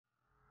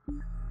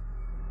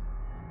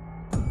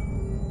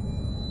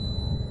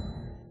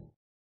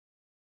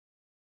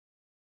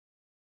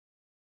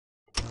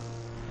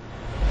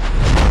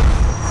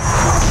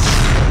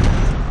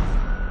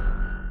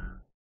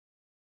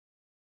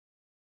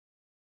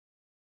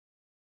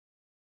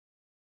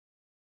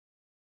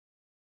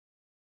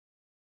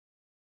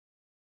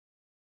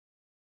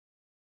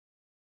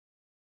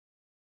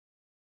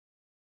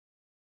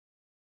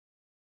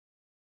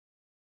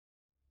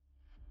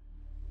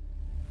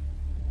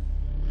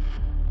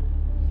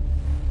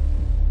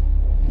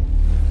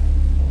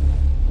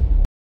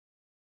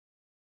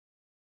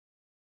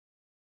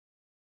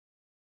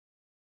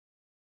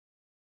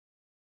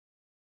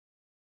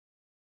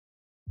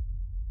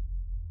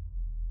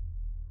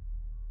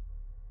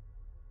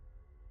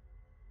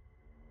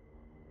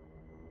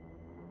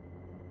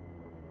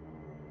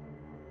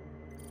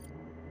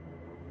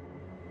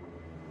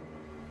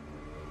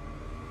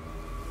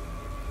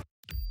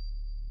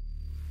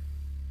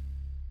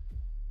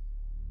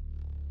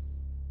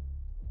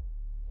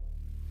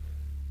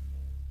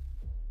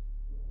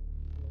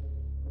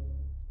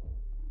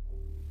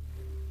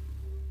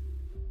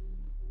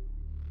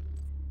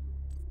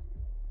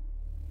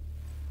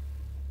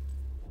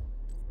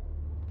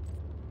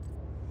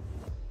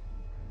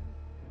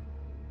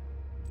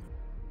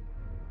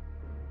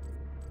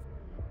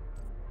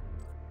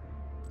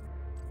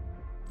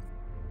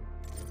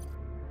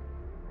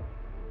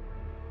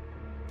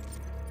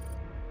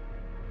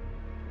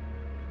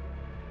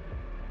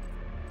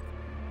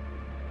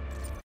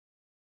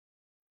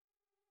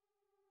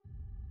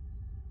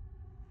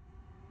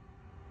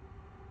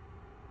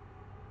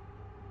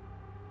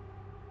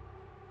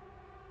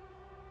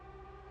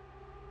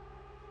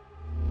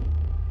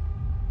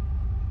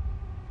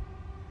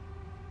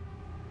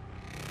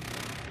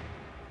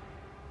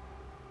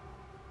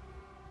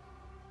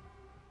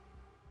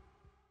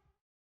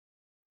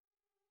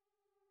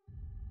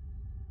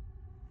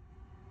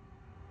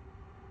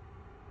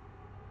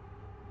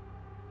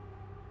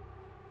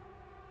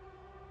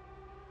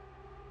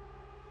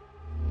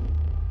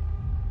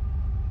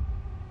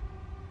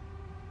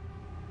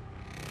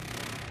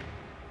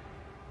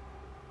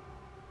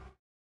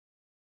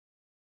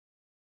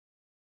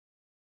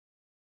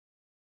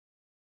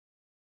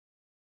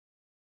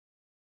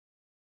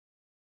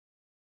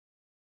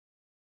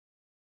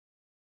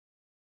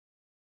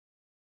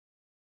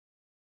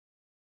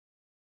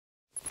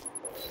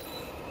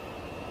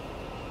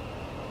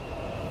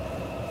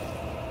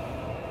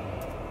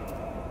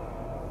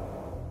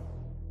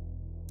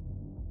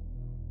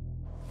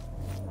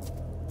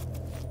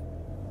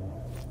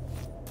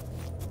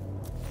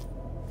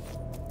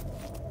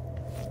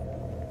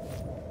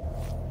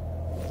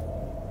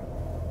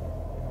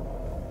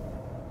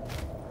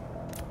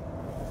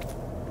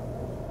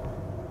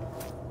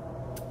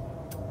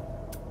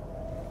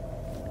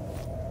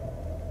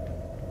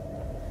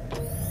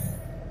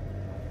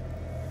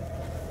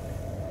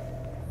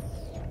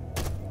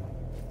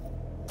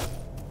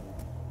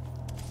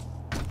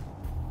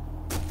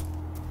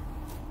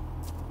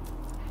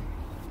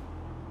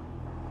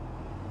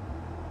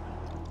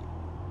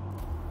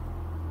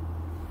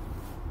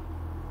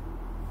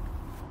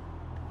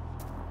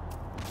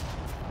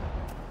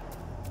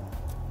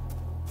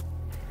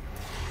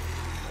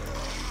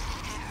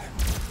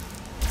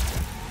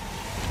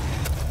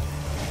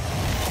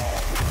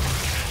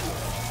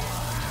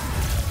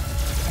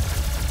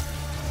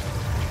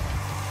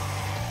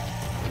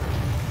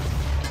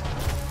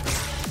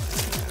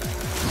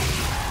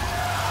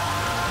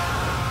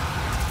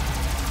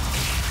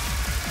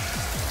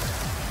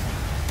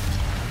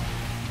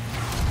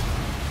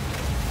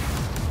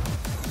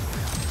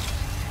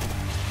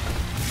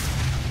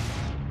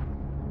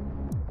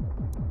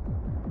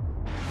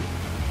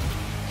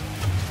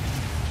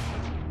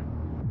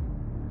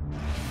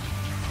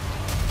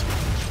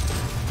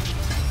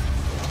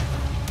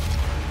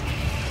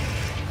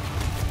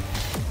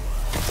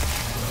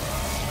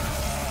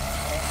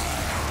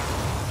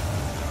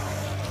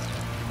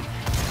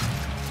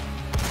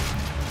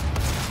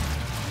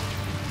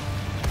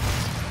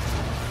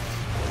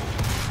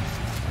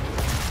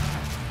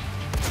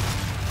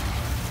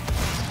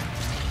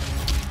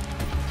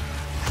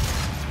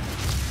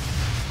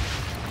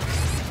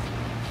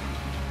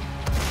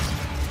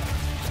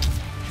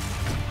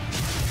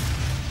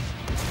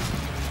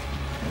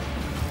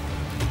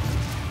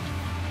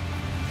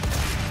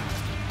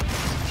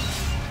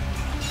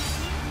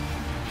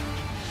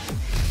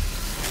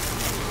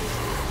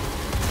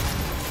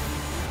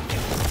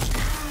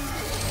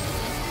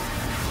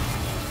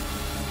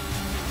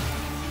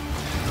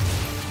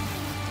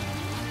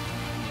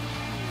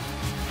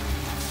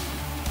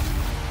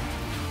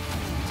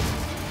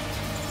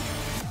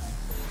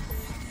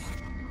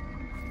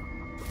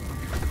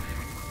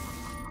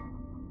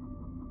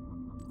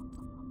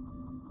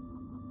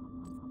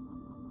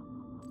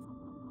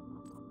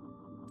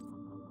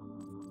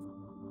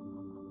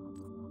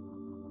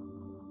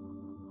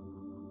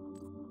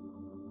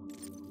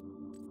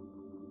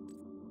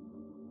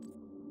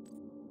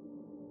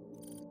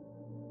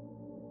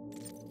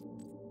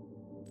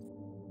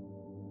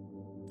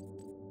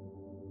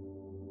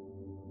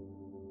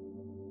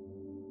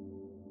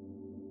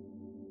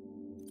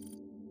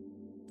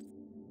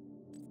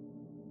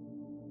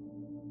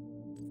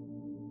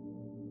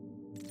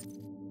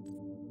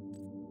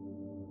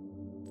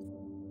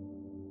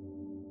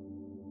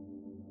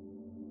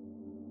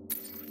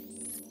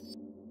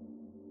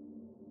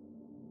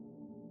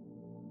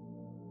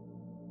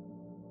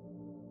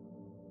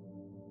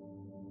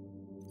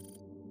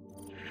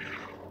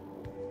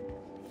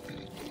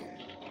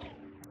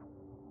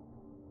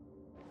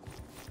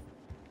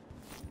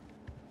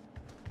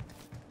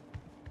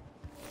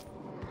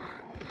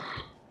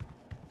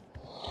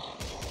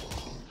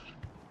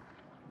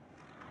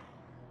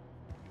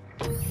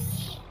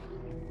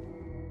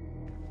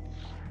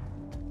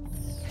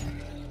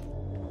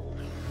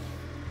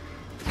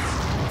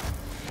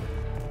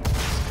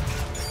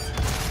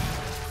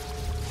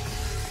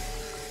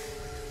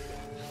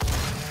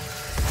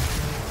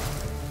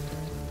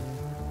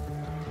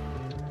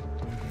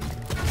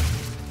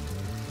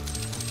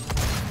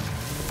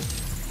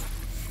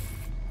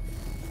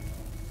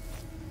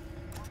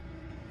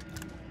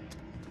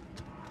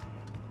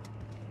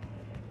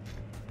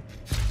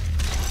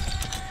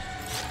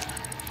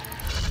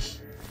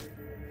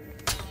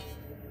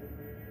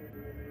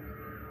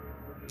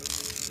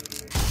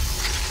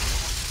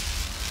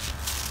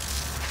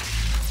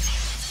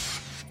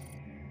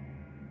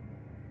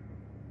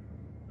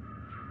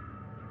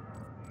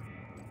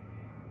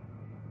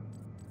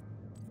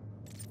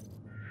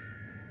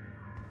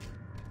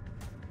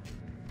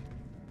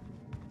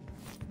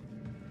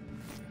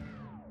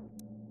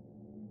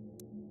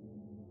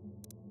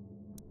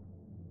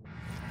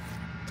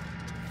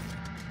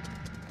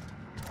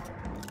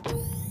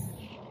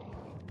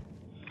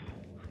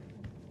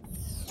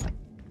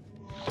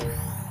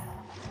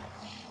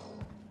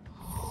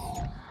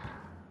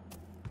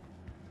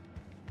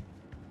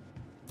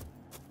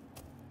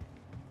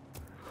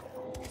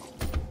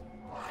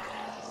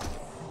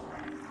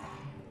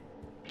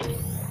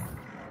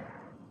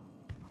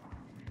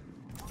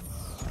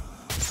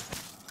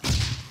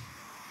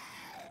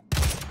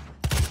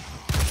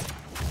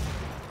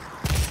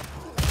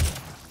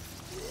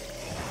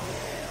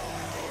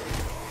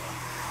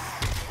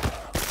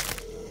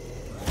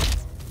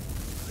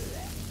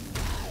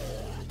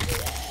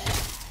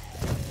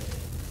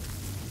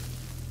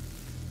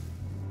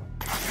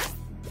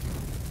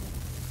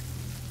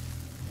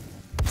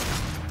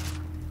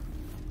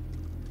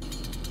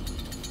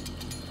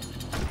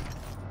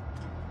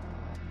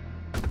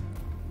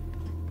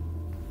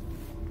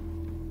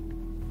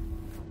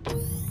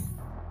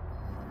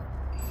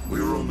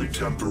We're only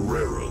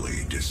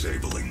temporarily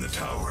disabling the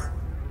tower.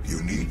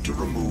 You need to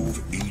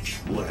remove each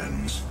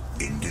lens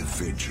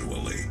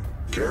individually.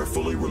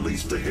 Carefully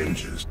release the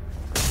hinges.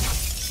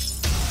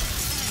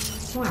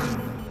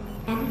 Warning.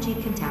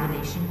 Energy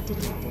contamination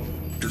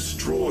detected.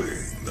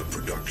 Destroying the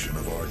production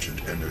of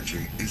Argent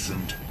energy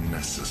isn't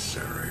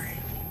necessary.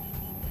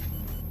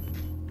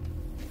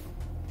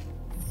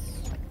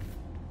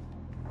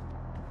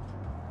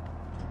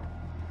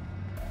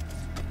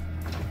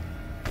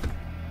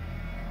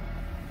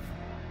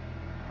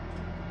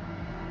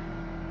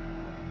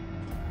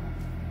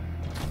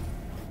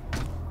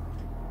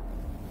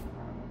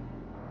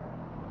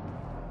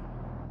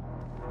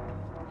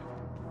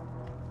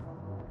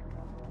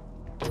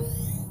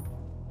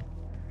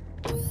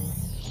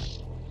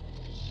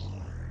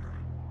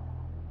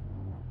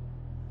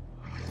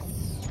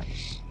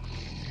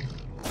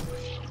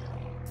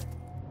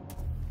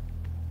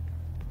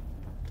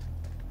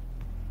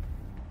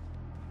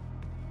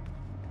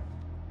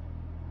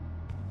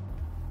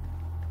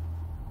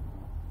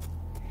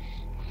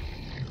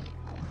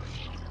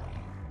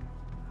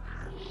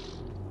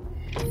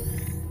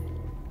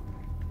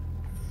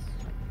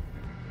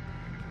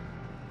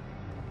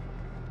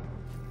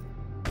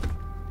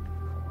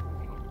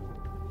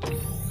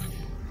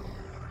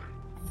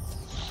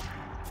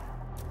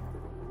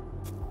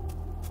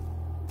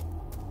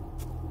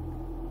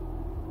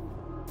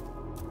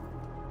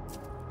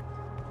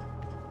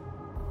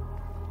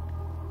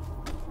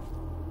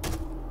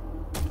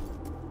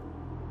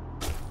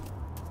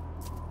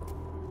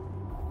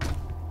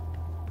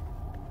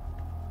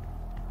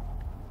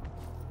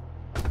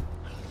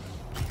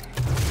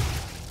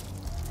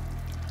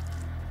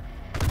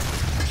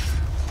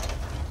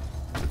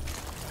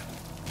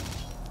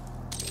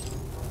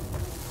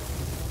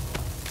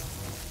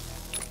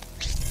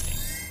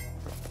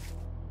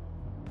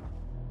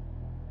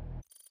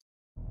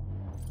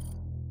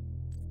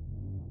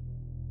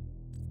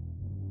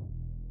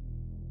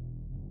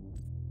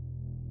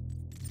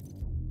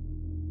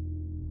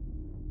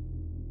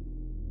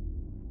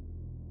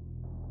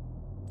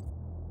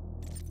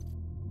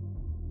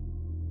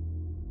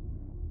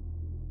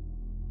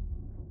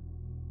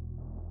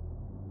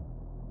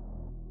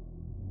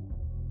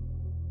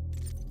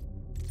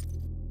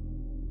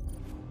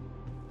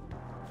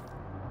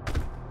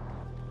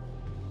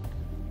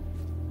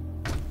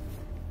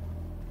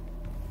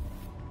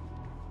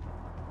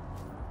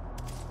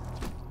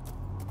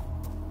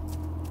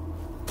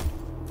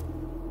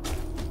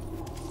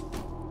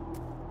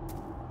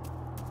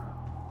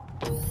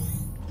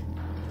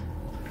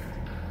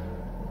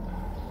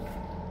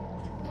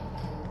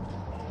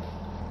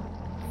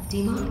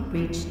 Demonic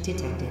breach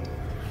detected.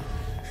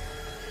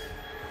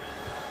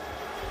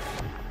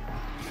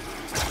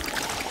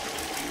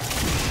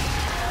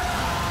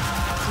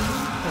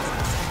 Demonic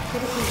presence at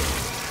critical risk.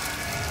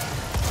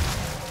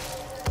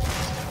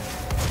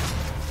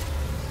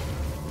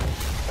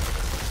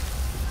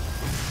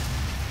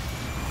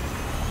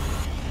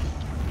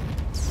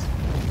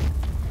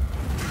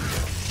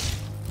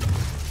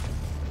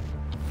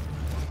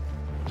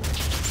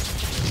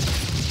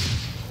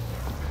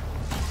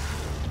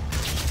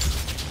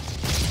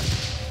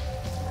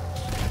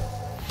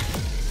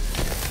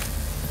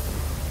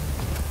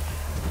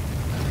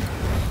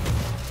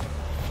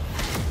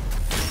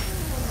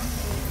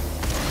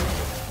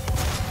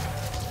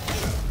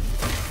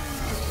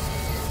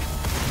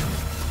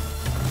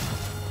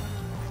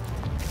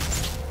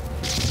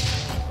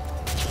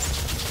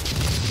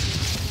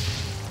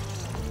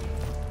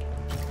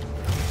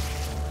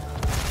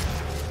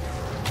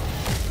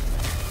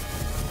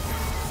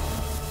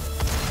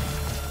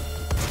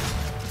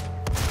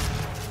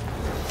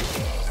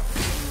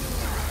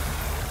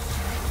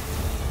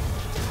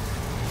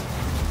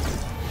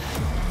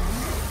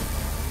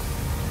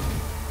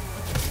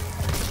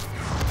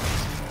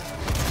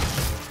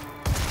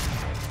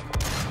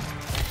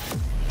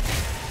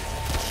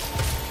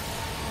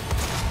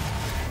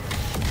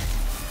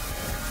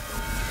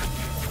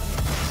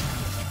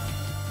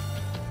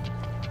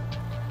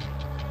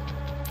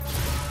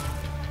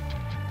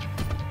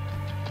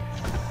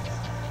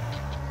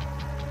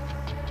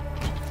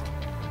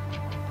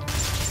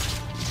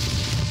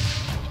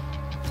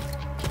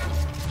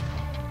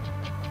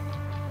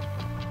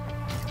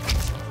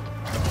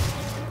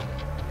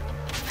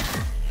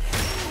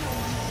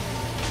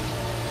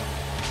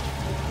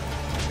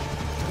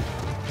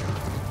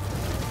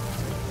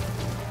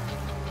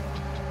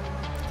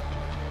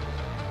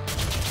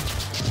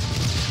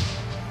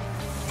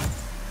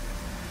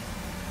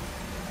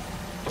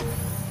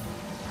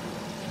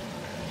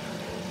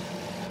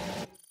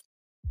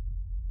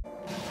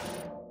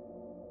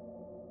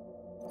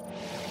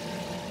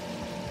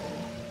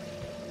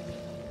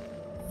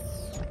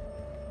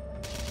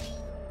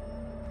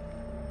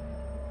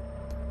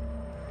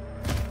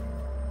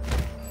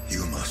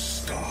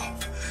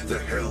 The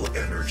hell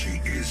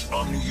energy is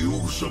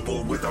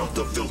unusable without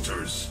the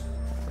filters.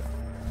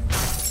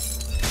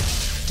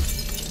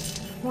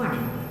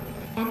 Warning.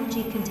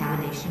 Energy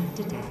contamination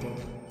detected.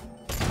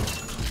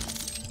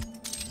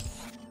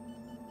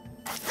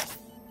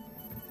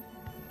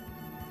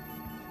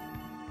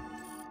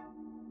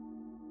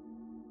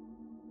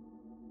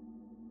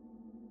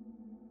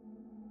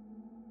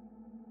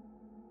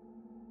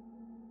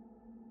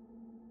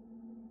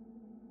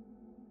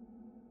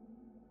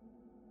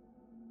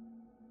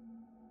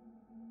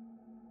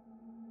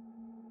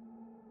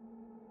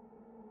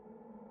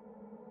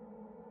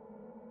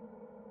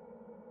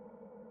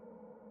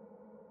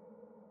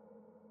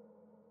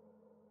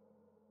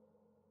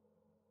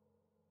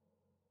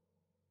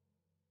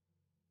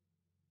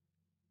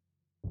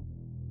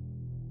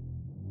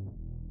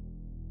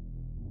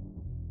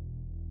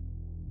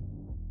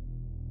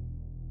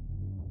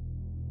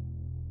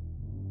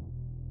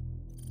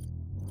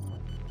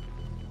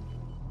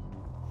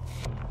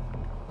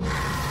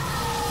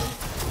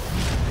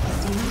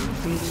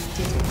 reached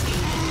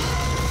detected.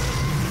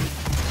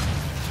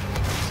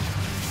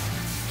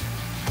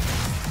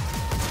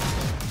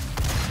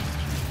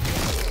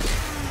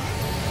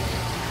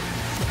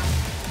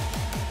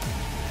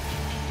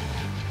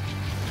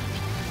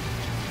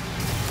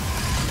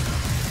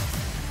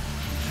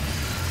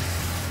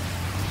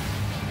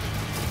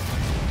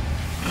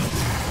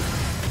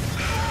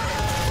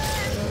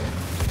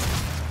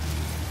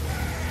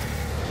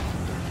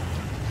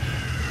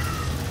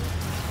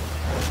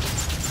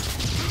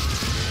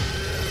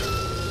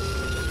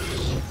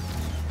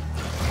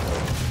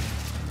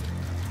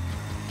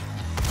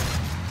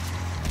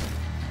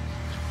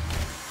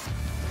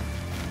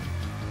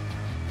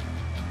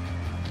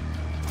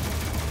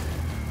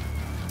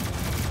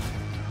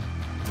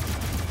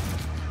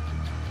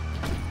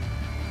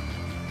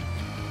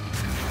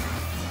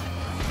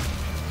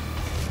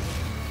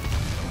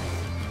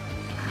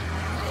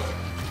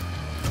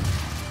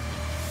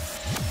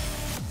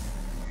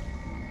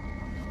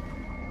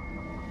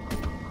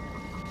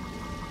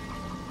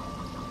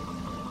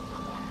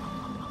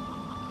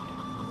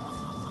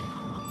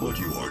 What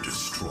you are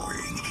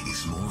destroying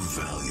is more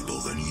valuable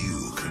than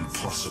you can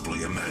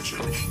possibly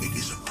imagine. It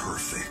is a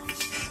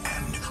perfect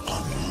and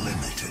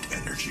unlimited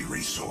energy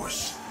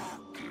resource.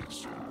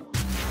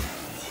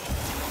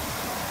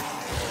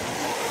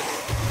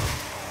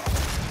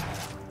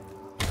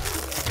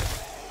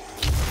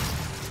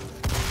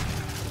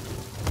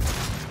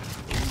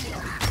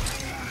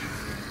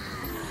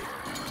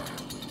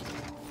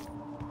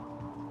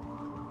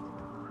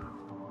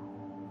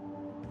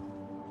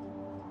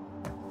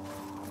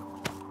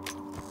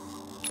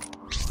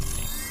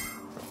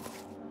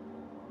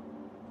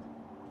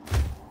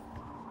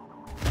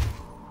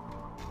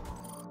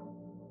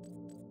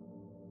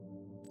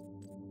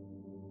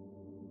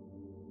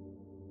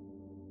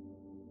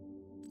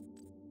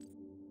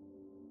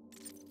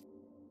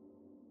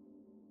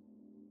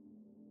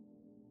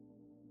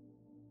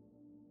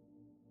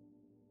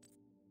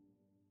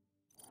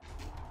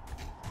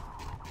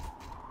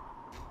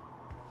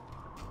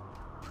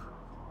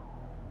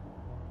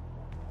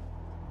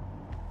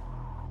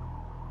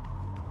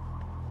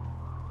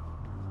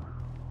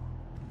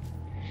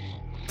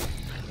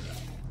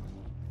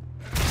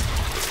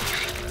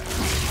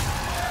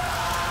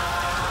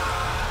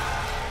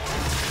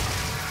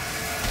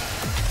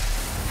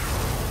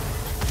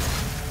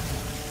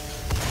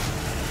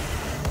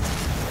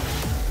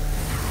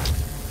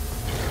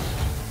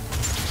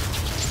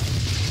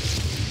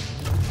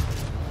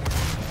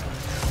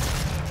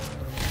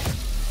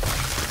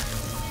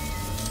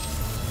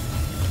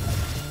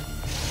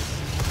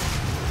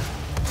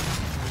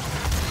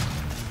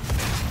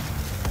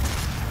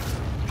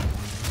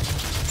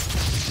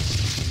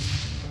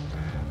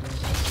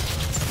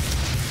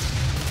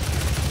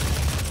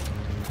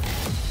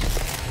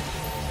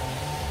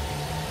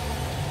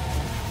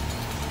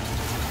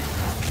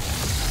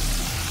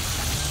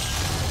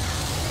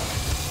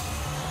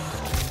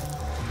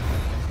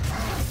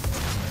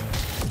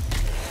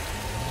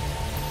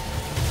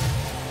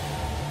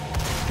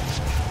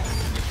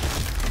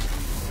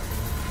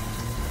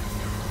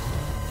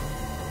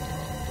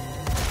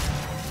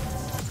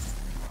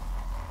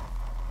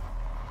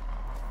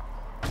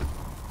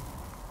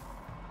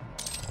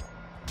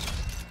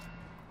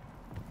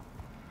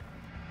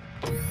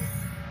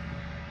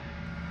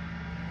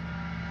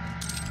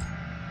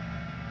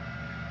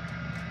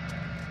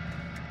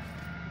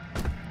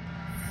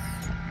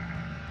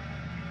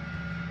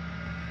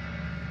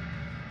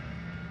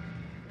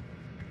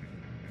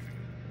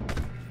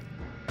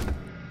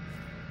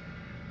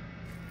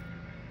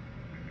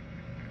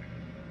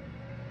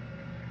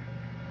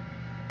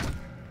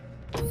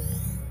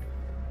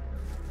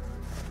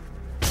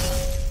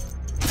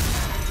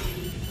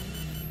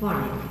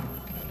 Warning.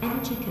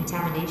 Energy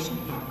contamination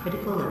at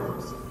critical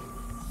levels.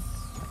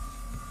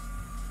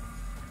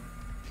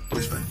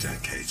 We spent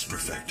decades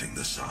perfecting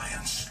the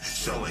science,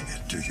 selling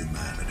it to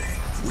humanity.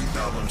 We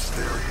balanced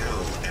their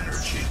hell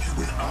energy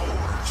with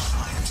our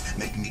science,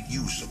 making it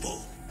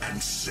usable and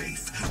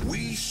safe.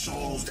 We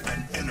solved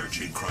an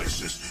energy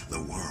crisis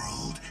the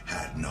world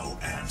had no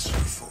answer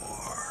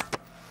for.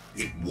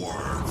 It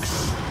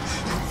works.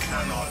 You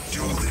cannot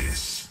do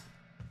this.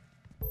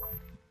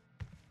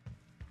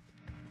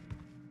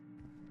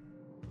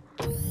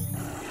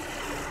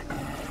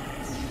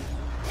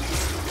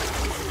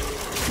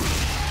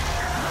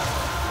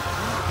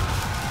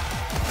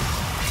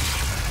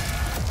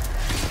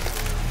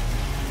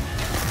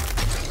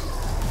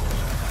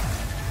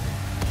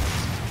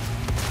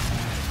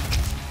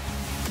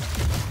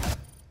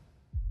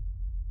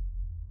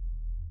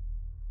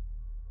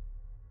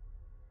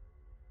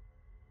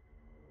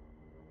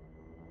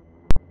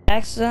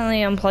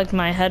 Accidentally unplugged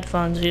my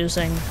headphones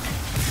using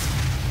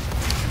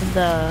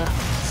the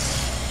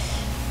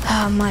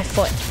my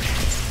foot.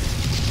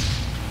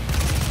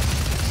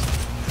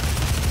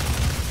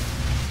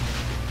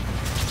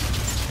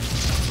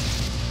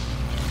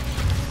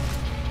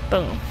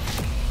 Boom.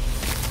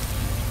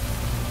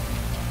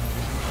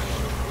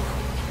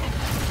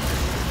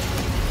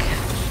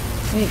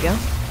 There you go.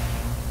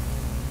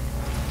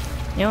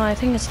 You know, I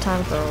think it's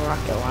time for a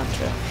rocket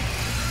launcher.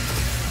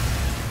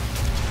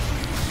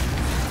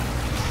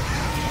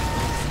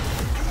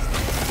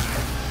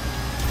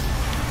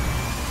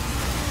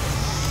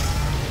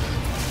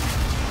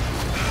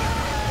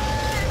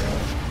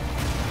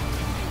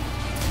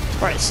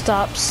 Right,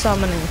 stop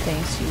summoning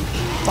things, you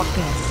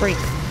fucking freak.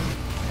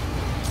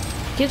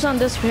 Keeps on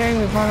disappearing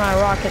before my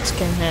rockets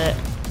can hit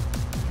it.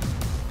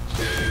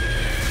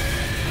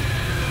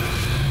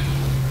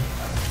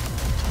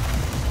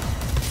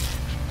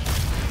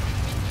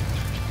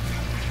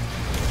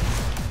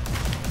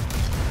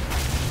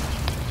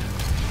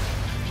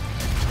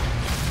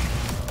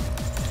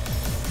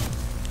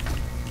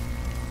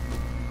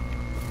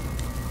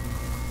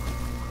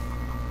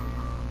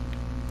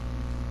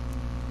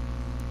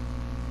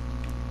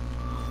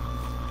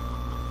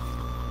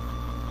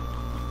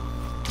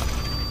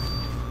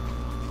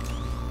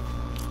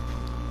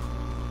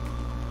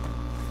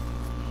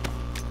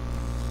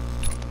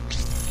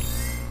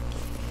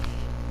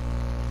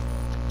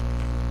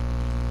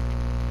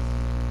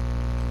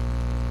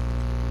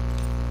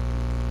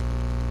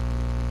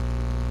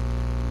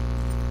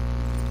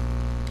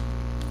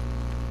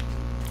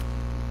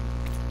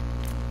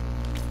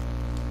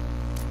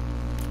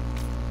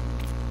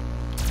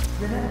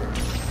 Remember,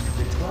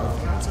 the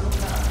 12 Council of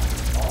God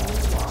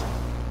always watching.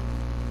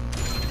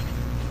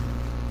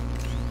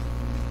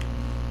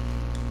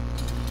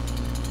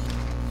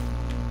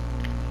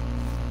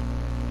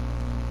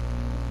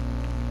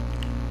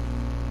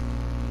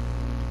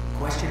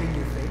 Questioning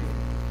your faith?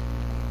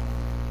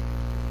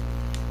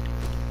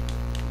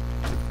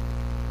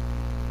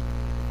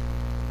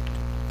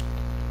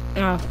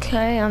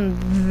 Okay, I'm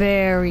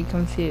very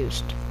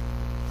confused.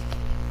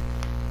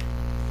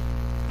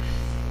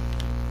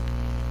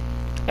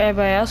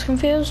 Everybody else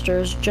confused, or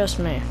is it just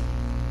me?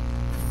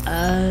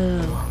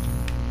 Oh,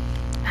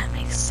 that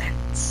makes sense.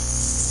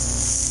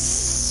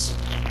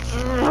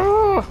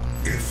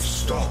 If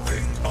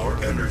stopping our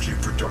energy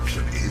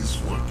production is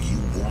what you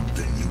want,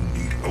 then you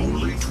need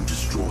only to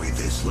destroy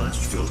this last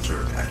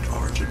filter, and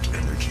Argent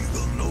energy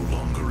will no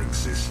longer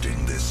exist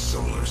in this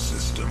solar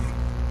system.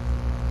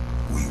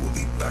 We will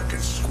be back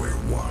at square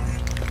one.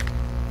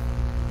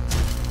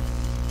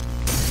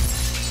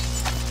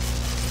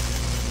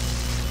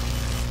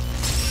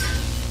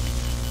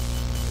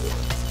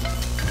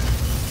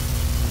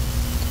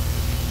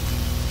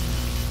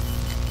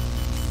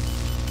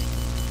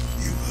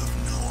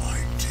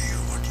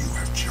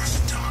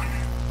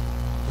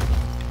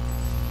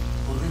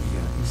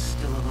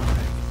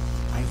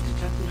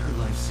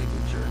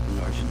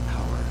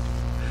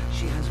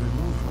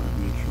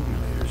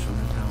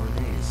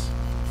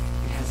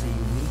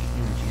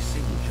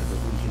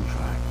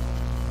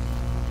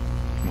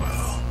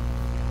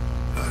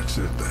 That's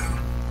it then.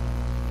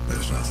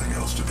 There's nothing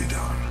else to be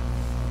done.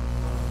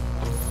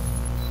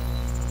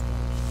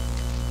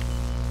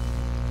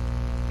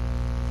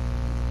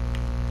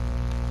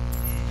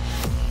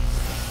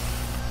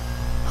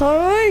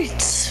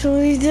 Alright,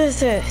 we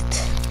did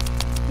it.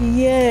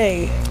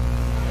 Yay.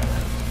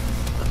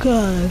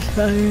 God,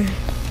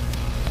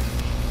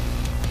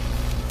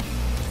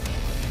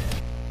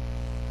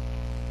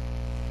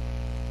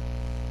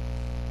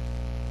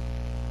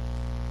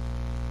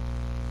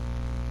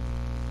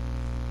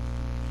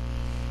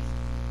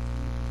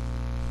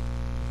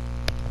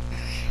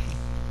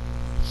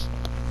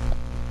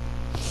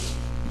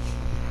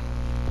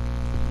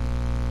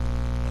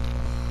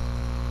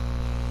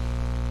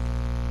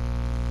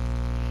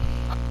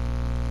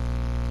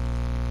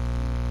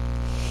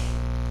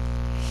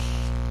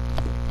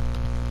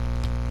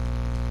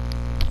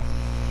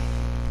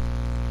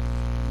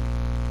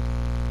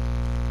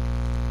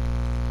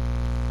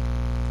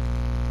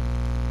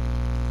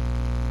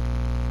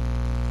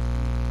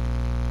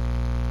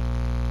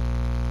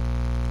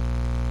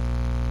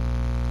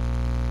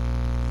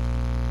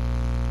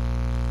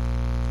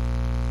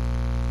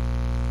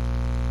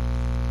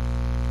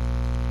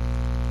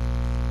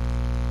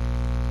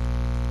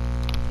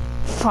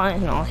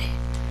 finally.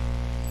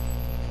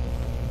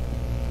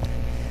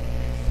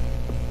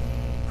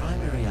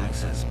 Primary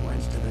access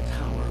points to the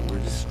tower were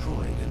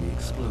destroyed in the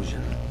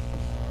explosion.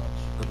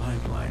 The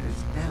pipeline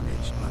is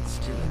damaged but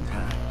still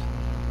intact.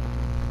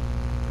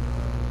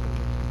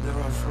 There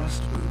are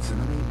thrust boots in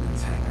the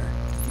maintenance hangar.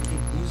 You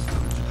can use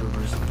them to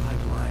traverse the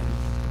pipeline.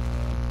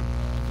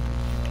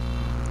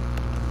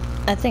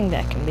 I think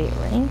that can be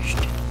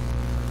arranged.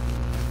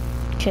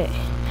 Okay,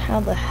 how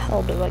the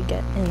hell do I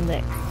get in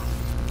there?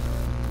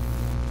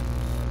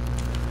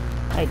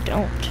 I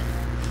don't.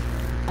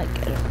 I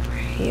get over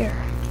here.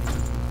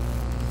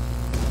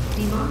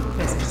 Demonic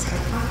presence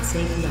at not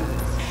safe level.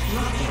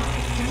 Lockdown.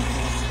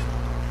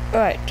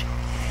 Right.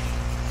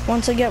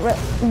 Once I get rid.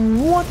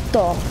 What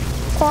the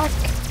fuck?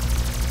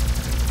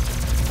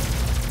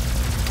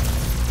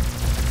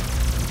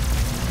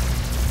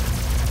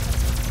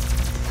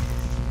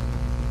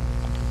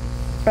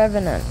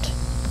 Revenant.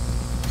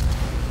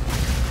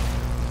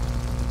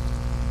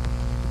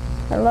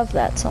 I love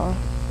that song.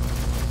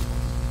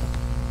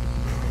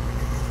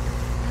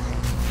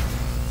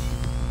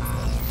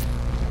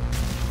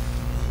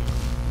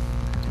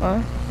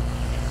 Huh?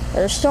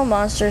 There's still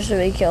monsters to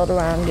be killed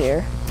around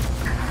here.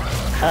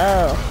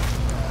 Oh.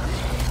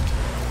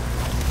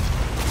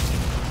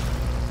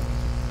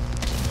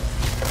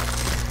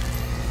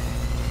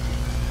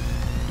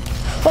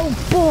 Oh,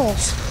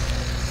 balls!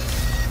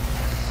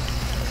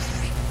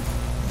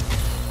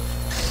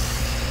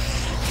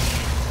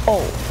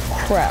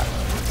 Oh, crap.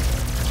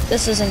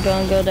 This isn't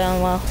gonna go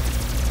down well.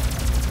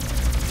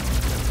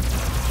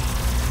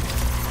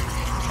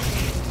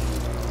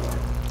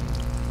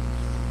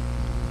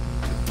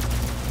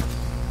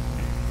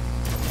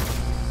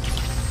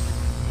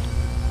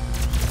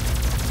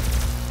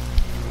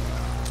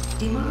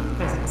 Demonic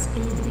presence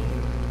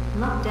eliminated.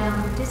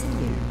 Lockdown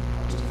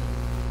disengaged.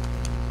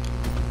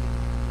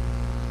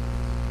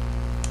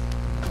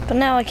 But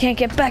now I can't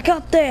get back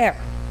up there.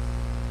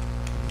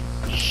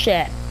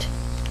 Shit.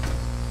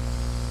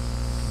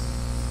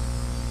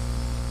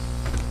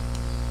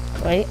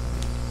 Wait.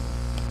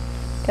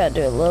 Gotta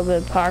do a little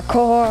bit of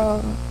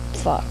parkour.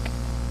 Fuck.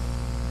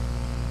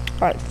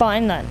 Alright,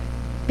 fine then.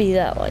 Be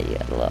that way, you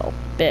little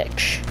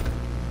bitch.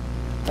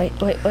 Wait.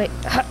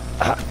 Ha,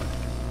 ha.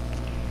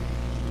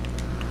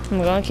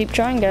 I'm gonna keep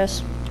trying,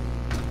 guys.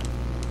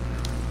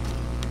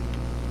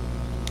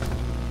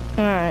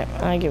 Alright,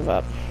 I give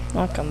up.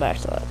 I'll come back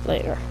to that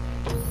later.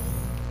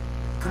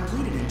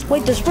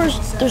 Wait, there's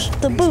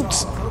the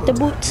boots. The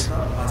boots.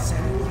 By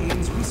Samuel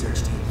Hayden's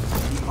research team,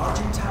 the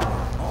Argent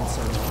Tower,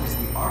 also known as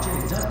the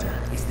Argent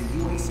Inductor, is the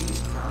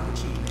UAC's crown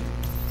achievement.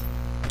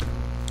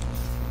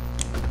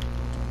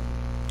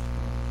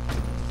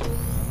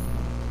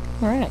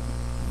 Alright.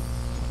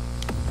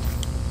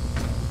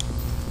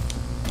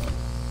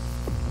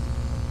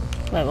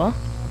 Wait, what?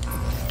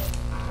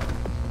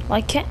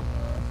 Why can't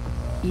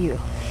you?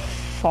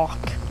 Fuck.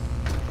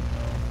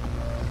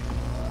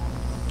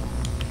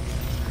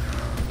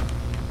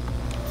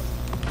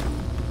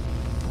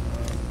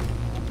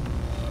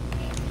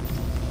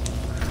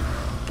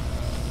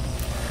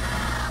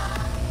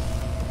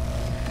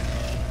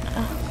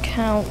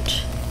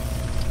 Count.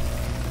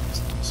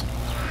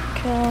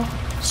 Okay.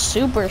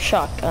 Super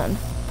shotgun.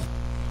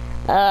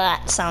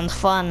 That sounds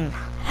fun.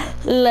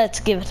 Let's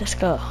give it a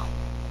go.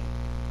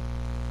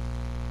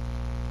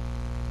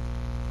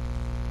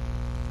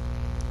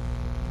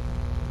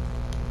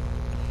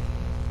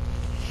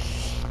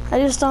 I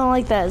just don't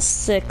like that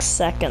 6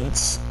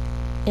 seconds,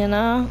 you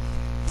know?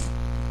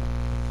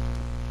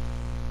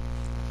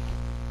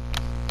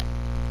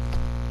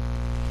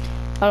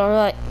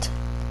 Alright,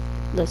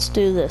 let's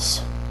do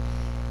this.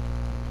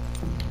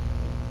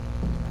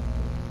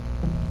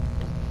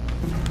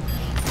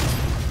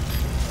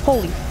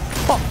 Holy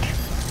fuck.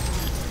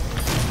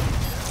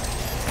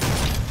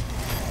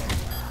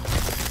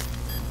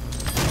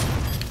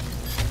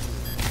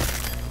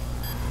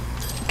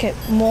 Okay,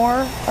 more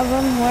of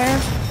them,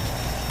 where?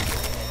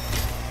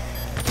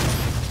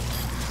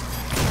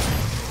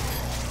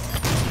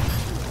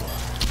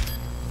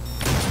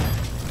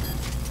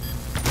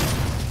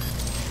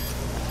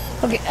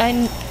 Okay,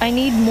 I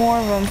need more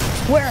of them.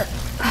 Where?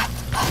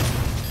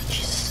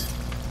 Jesus.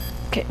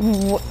 Okay,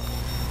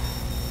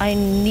 I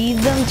need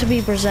them to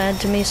be presented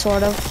to me,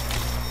 sort of.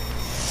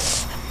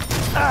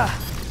 Ah.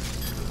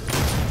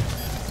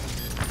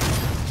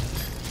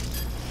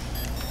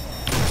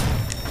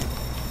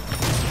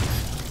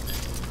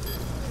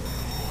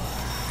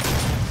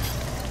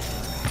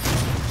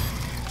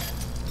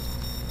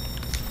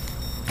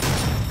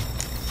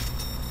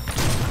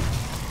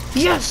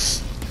 Yes!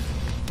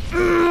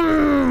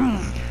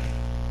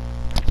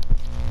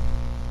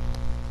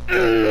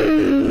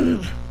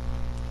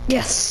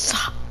 Yes!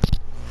 I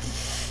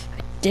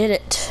did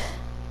it.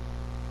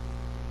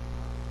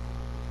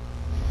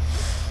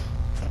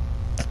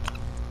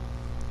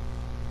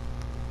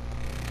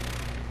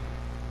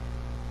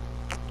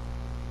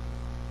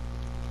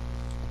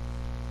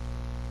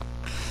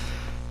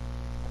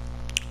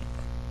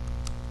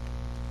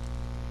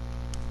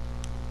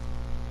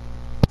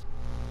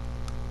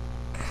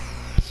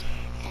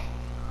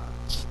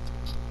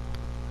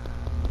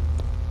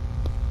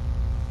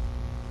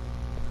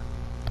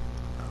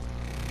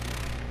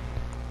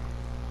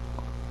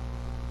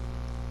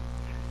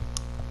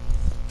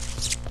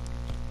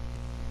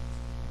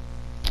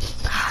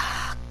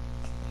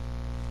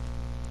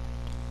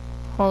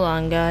 Hold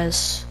on,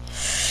 guys.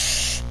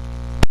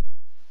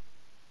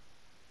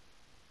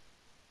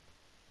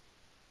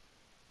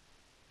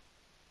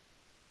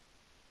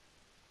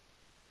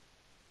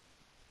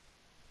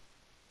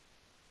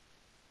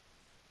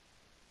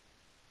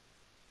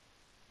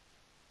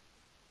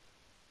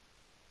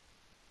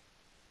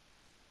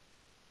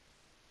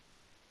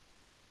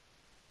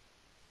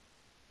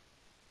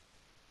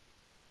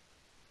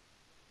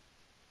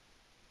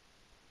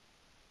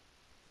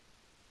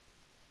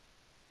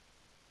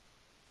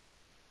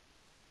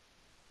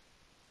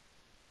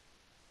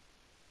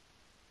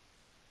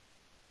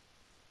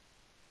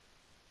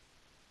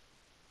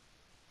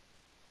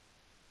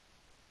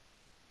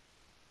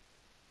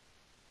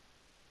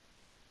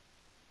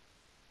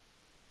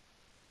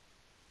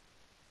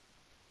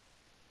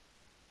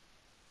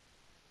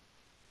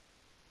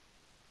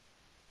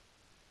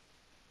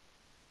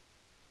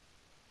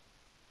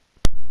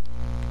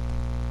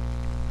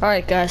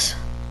 Alright, guys.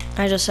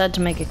 I just had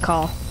to make a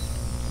call.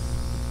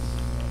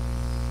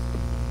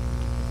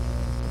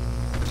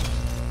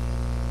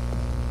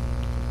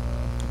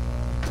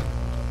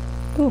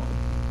 Ooh.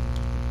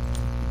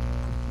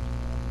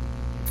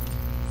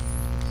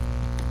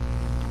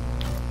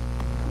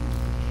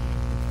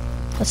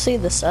 Let's see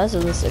the size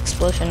of this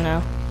explosion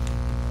now.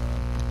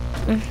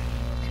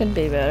 Could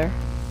be better.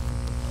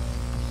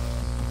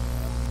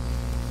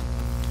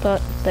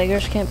 But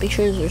beggars can't be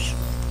choosers.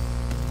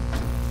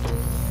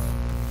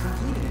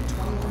 Completed in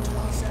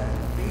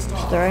 2127, based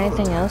off Is there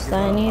anything else that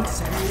I need?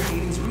 Senator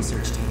Hayden's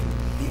research team.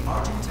 The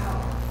Argent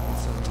Tower,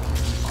 also known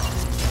as the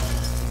Argent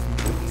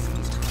Tower, is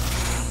the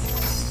UAC's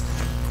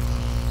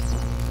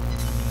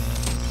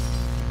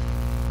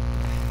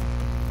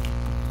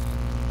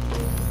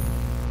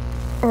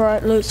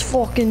Alright, let's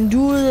fucking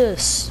do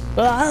this.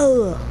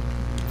 Ah.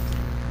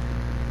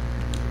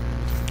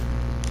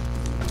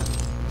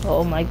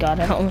 Oh my god,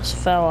 I almost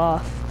fell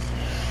off.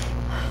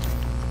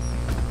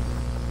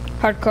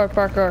 Hardcore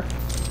parkour.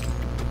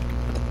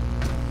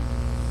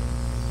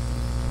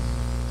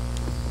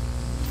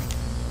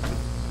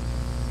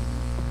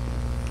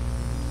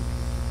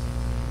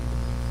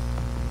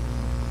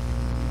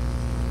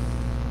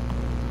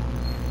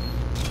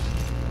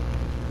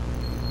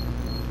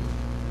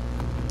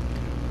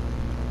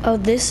 Oh,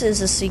 this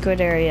is a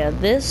secret area.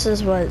 This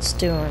is what it's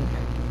doing.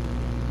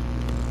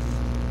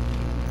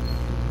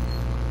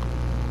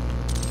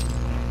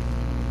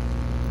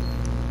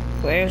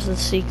 Where's the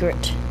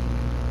secret?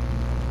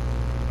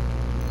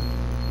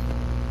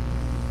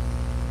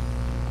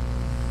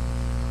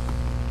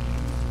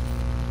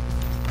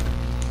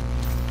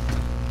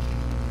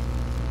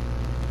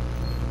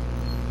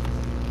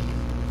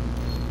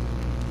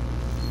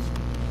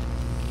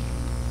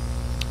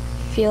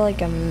 I feel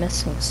like I'm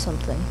missing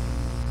something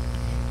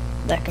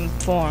that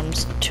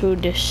conforms to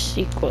this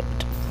secret.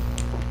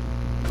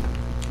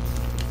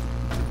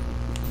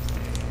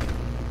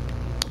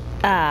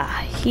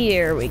 Ah,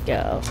 here we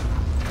go.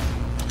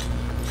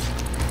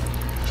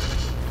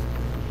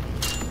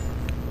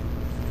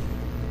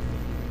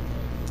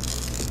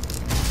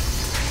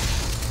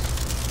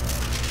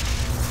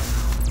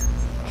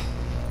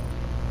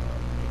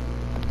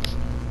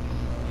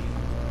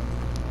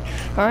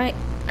 Alright,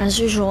 as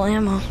usual,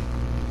 ammo.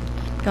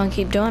 Gonna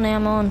keep doing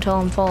ammo until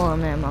I'm full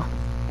on ammo.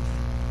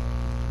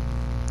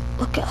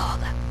 Look at all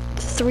that.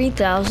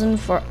 3,000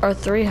 for, or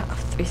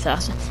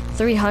 3,000,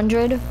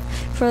 300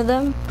 for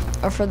them,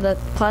 or for the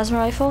plasma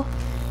rifle.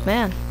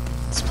 Man,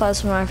 this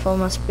plasma rifle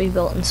must be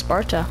built in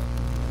Sparta.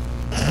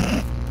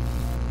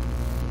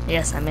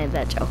 Yes, I made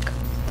that joke.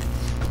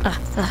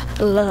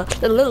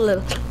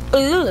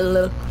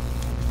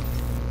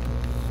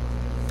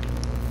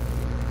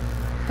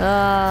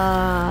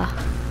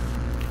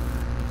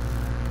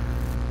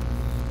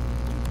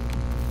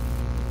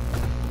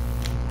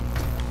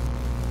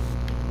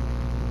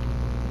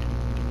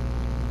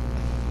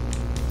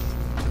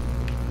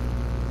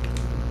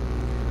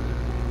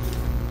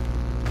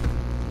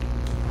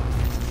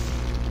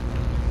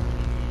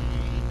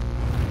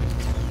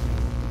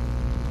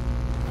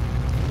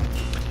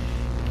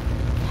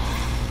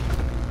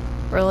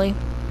 Really?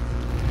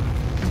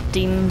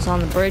 Demons on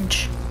the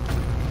bridge?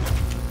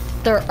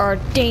 There are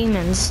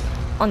demons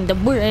on the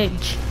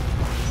bridge.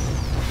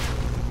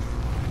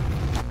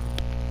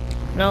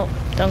 Nope,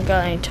 don't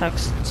got any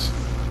texts.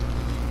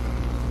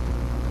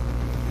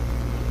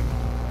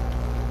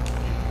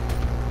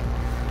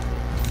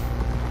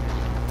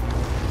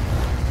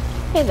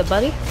 Hey there,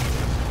 buddy.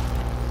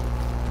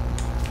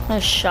 I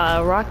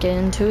shot a rocket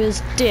into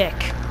his dick.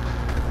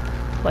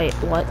 Wait,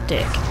 what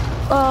dick?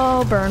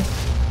 Oh, burn.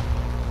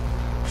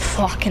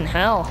 Fucking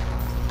hell.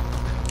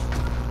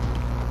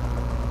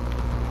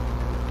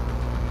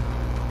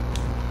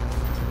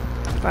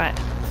 Right.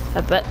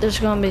 I bet there's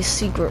gonna be a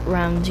secret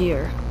round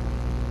here.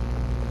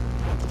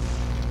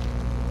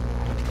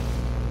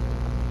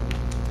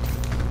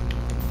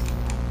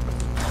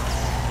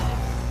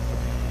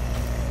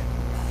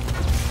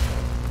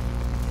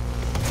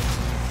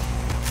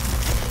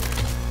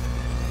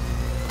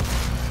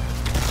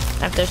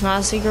 If there's not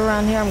a secret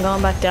around here, I'm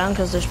going back down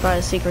because there's probably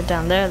a secret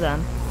down there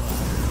then.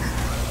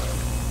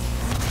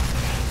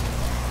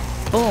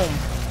 Boom.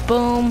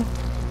 Boom.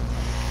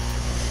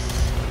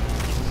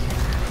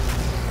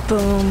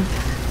 Boom.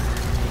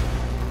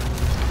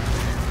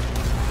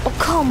 Oh,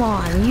 come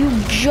on. You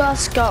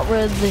just got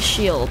rid of the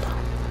shield.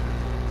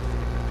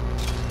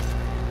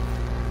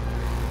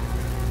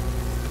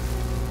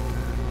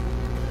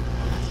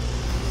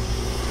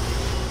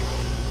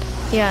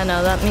 Yeah,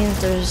 no, that means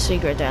there's a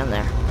secret down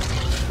there.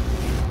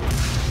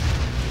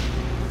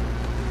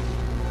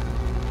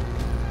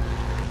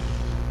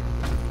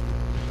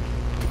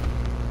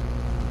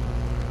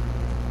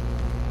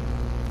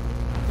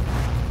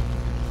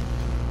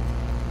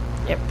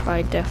 Yep,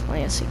 probably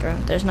definitely a secret.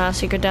 If there's not a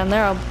secret down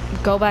there, I'll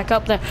go back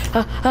up there.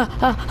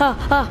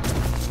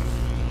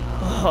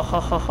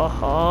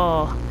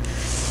 Oh,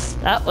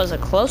 that was a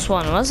close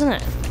one,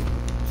 wasn't it?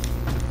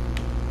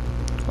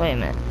 Wait a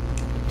minute.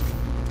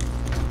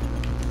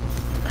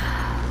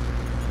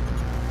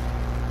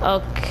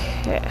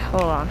 Okay,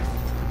 hold on.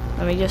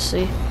 Let me just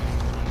see.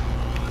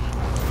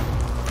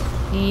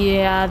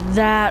 Yeah,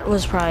 that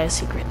was probably a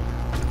secret.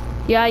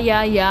 Yeah,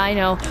 I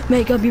know.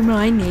 Make up your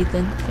mind,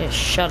 Nathan. Yeah,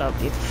 shut up,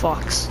 you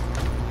fucks.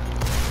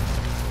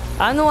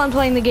 I'm the one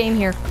playing the game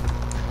here.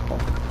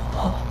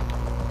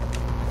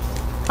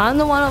 I'm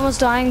the one almost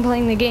dying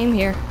playing the game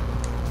here.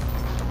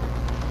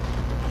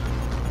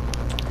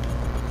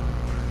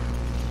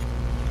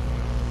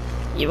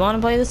 You want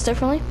to play this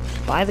differently?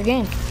 Buy the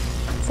game.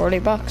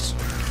 $40.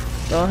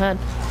 Go ahead.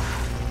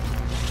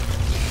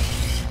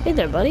 Hey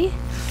there, buddy.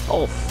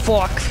 Oh,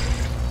 fuck.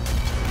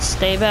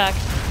 Stay back.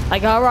 I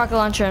got a rocket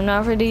launcher. I'm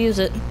not afraid to use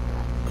it.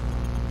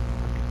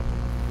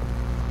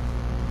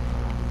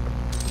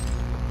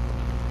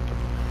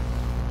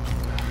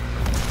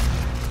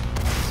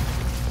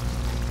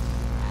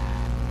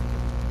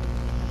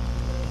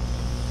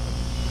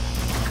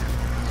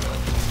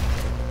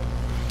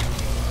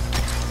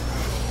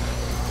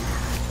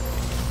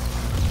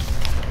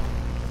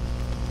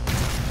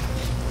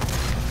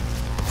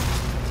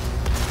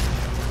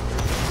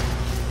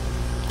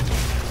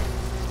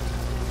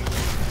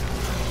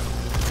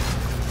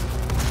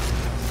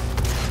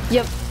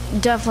 Yep,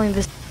 definitely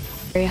this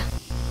area.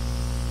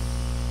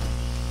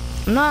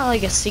 I'm not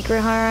like a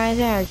secret hunter or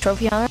anything, or a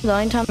trophy hunter. The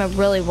only time I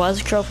really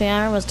was a trophy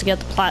hunter was to get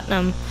the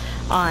platinum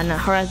on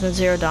Horizon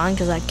Zero Dawn,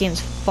 because that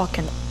game's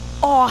fucking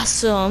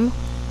awesome.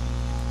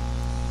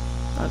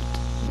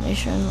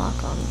 Mission,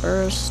 lock on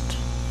burst.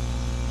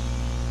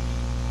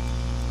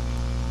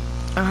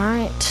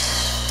 Alright.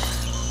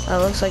 That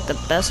looks like the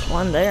best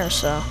one there,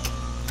 so.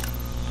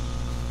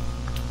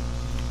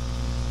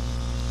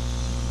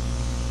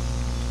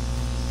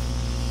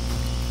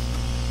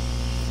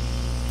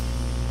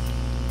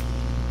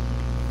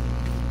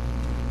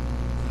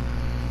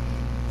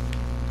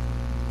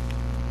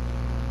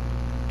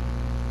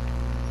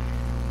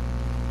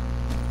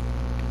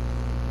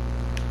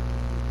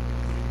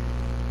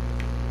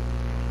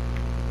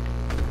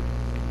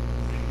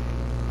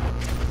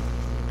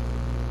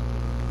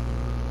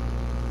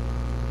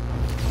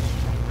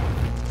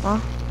 Huh?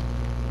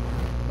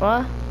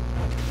 What?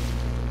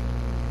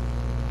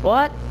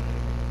 What?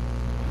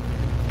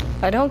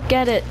 I don't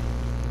get it.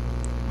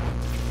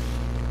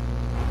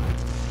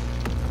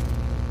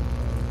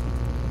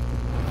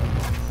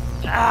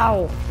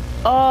 Ow!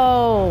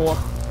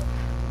 Oh!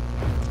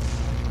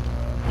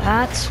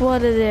 That's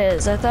what it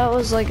is. I thought it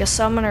was like a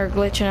summoner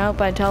glitching out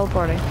by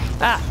teleporting.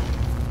 Ah!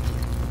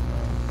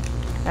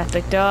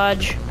 Epic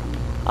dodge.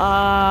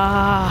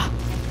 Ah!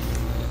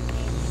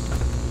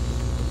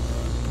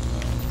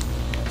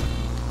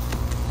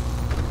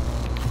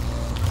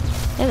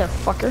 Hey there,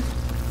 fucker.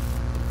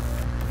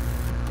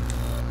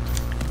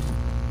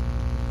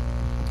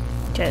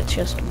 Okay, it's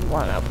just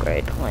one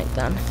upgrade point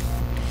then.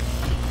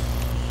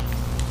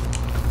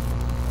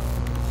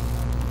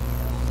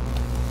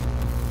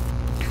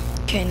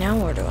 Okay, now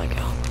where do I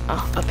go?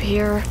 Oh, up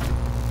here.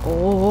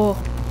 Oh.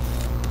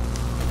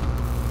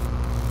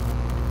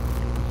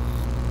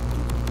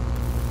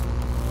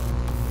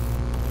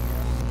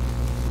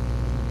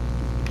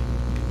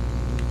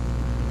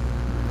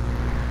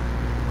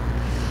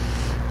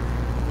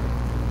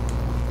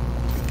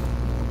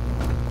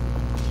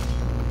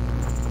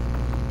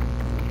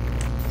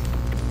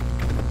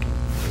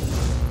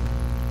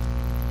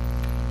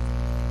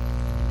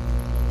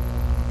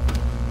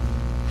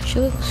 She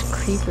looks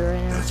creepy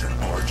right now. That's an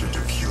Argent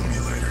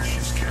accumulator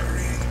she's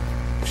carrying.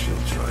 She'll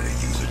try to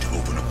use it to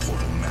open a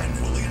portal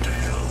manually into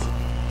hell.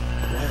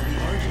 While the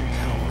Argent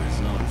Tower is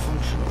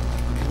non-functional,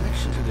 the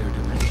connection to their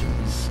dimension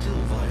is still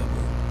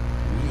viable.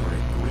 We are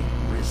at great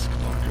risk,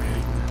 Dr.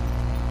 Hayden.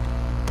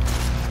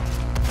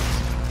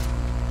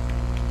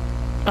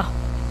 Oh.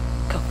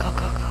 Go, go,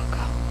 go, go,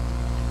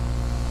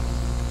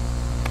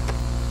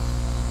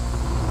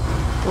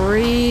 go.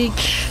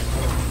 Breach.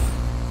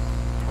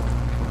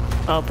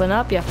 Open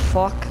up, you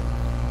fuck.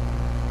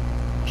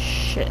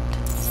 Shit.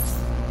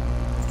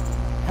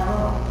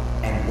 Hello,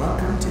 and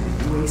welcome to the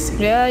UAC.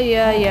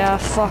 Yeah,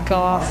 fuck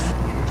off.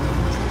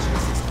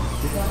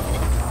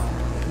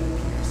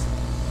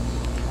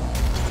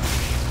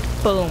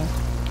 Boom.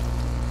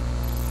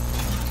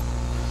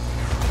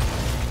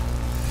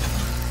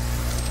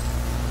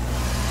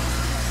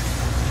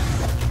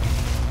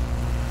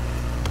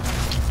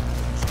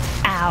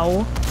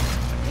 Ow.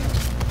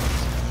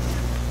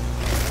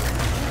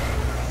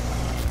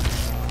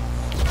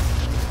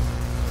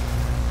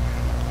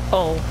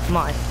 Oh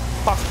my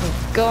fucking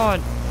god.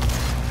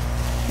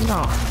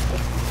 No.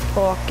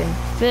 Fucking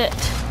fit.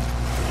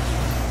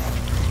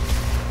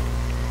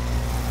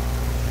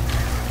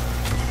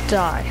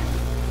 Die.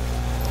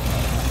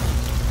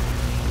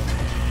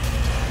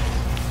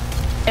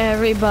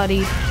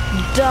 Everybody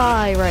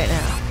die right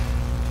now.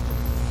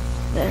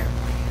 There.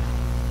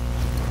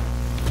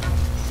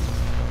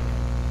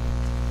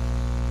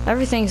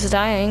 Everything's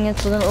dying.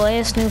 It's the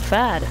latest new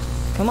fad.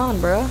 Come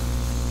on, bro.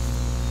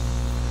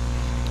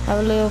 Have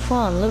a little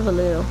fun. Live a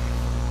little.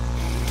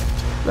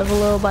 Live a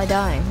little by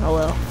dying a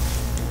little.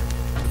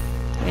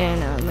 Yeah,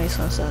 no, it makes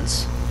no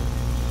sense.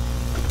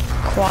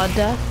 Quad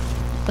death?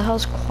 The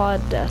hell's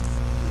quad death?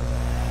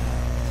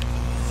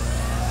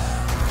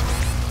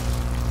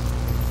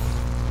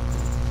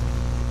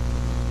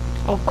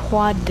 Oh,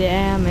 quad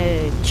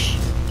damage.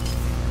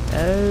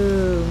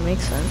 Oh,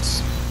 makes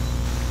sense.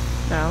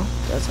 No,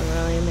 doesn't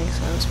really make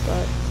sense,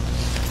 but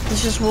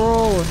let's just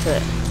roll with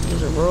it.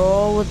 Just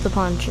roll with the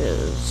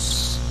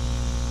punches.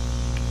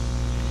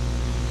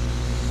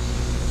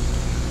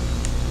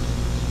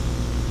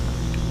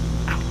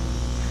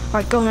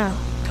 Alright, go now.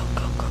 Go,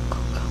 go, go, go,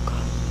 go, go.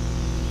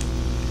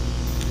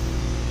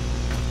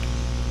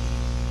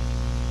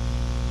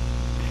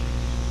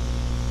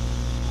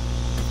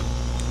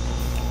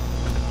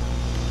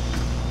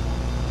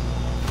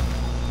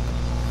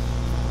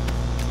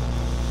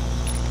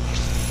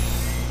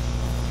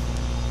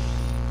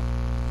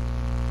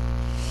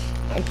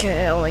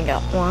 Okay, I only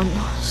got one,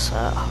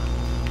 so.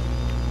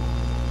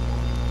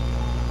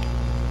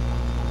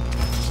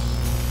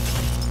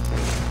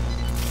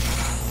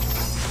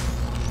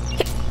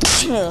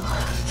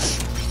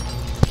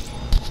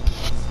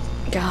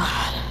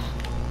 God.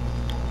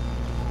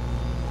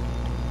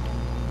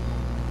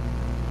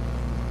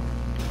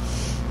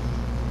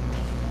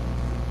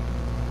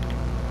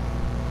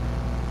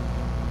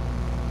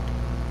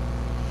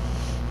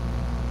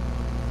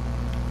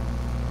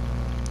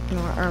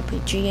 More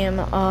RPG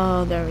ammo.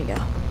 Oh, there we go.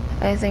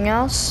 Anything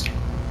else?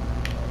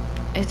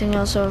 Anything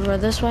else over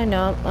this way?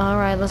 No.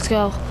 Alright, let's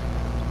go.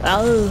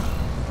 Oh.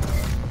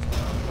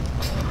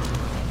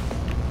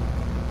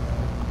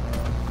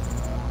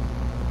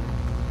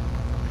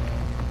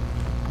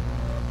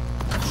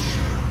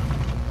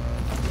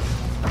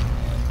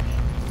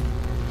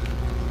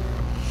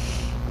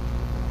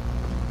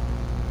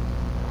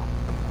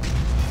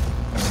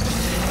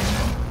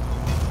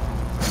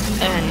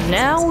 And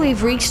now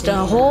we've reached a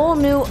whole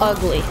new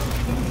ugly.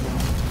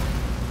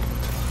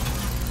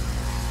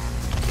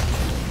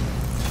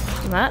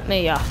 That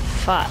me a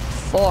fat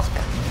fuck.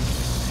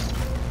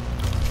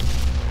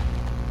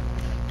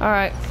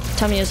 Alright,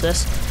 tell me, is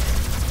this?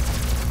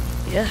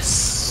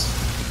 Yes.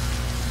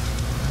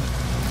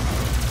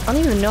 I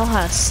don't even know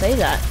how to say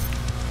that.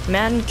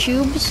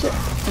 Mancubus?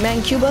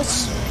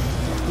 Mancubus?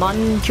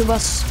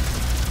 Mancubus?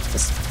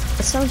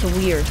 It sounds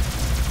weird.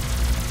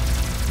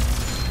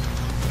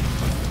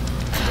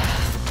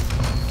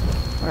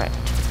 Alright,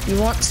 you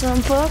want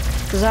some fuck?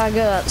 Cause I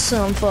got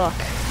some fuck.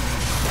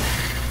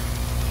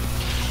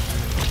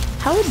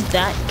 How would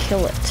that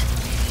kill it?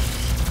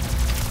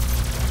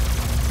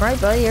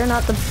 Right, buddy, you're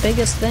not the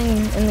biggest thing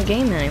in the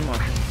game anymore.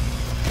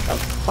 Oh,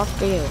 fuck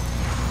you.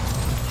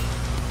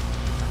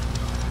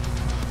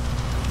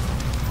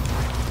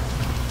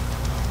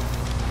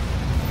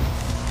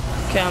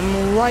 Okay,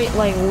 I'm right,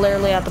 like,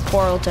 literally at the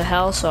portal to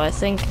hell, so I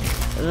think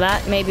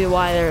that may be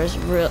why there's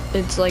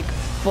it's like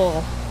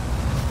full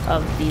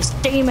of these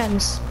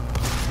demons.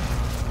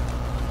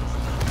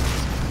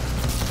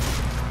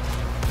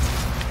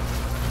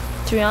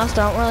 To be honest,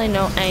 I don't really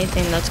know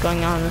anything that's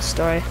going on in this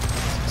story.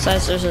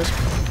 Besides, there's this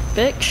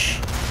bitch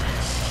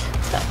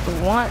that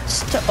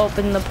wants to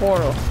open the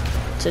portal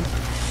to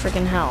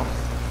freaking hell.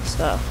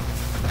 So,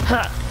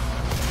 ha,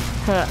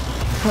 ha,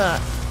 ha,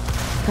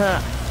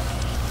 ha,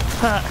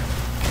 ha,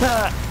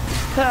 ha,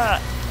 ha.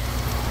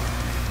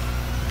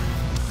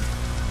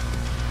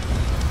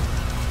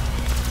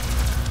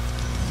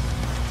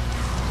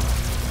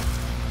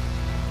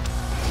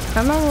 I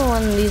remember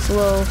when these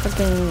little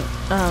freaking,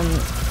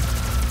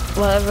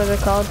 whatever they're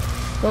called,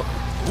 well,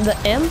 the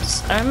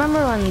imps, I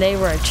remember when they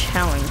were a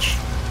challenge.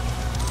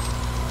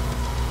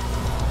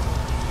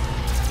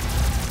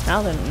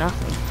 Now they're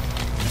nothing.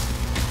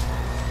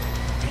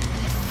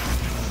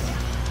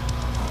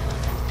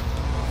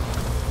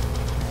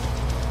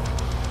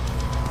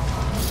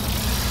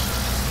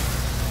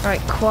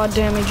 Alright, quad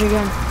damage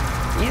again.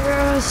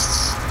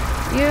 Yes!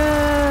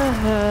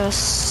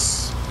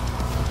 Yes!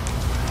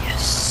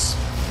 Yes.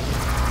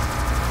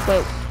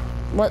 Wait,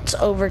 what's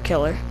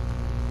overkiller?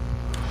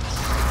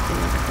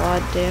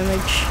 Quad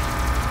damage.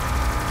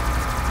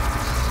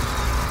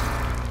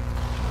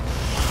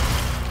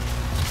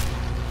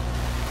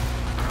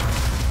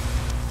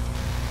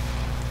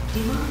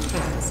 Demonic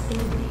presence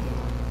eliminated.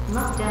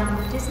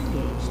 Lockdown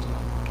disengaged.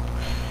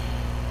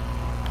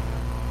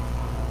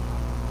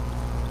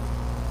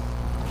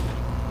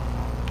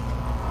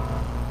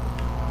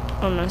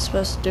 What am I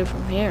supposed to do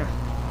from here?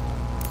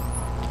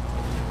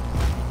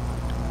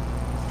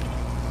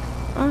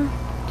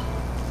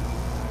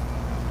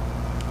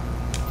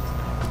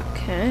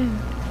 Okay.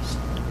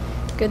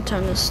 Good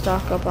time to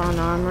stock up on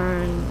armor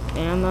and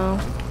ammo.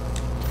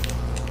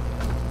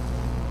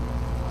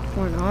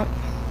 Or not.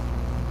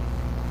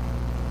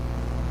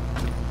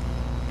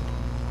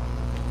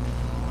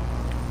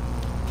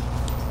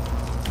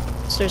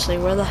 Seriously,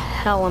 where the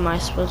hell am I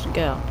supposed to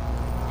go?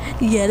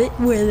 Get it?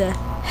 Where the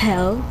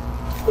hell?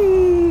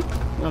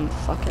 I'm a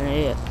fucking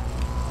idiot.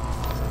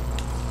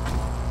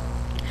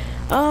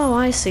 Oh,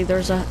 I see.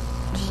 There's an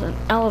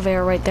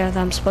elevator right there that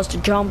I'm supposed to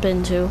jump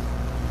into.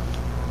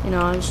 You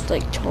know, I was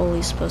like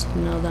totally supposed to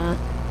know that.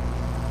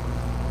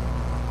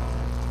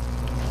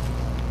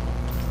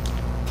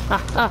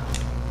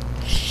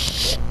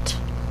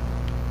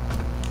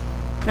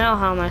 Now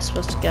how am I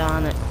supposed to get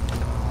on it?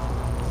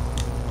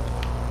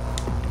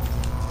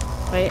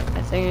 Wait,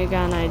 I think I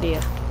got an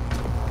idea.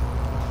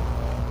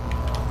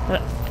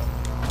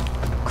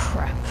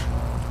 Crap.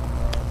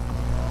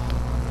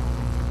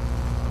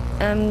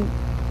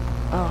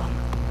 Oh,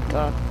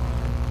 God.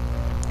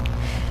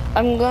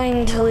 I'm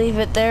going to leave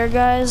it there,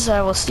 guys.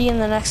 I will see you in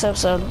the next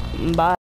episode. Bye.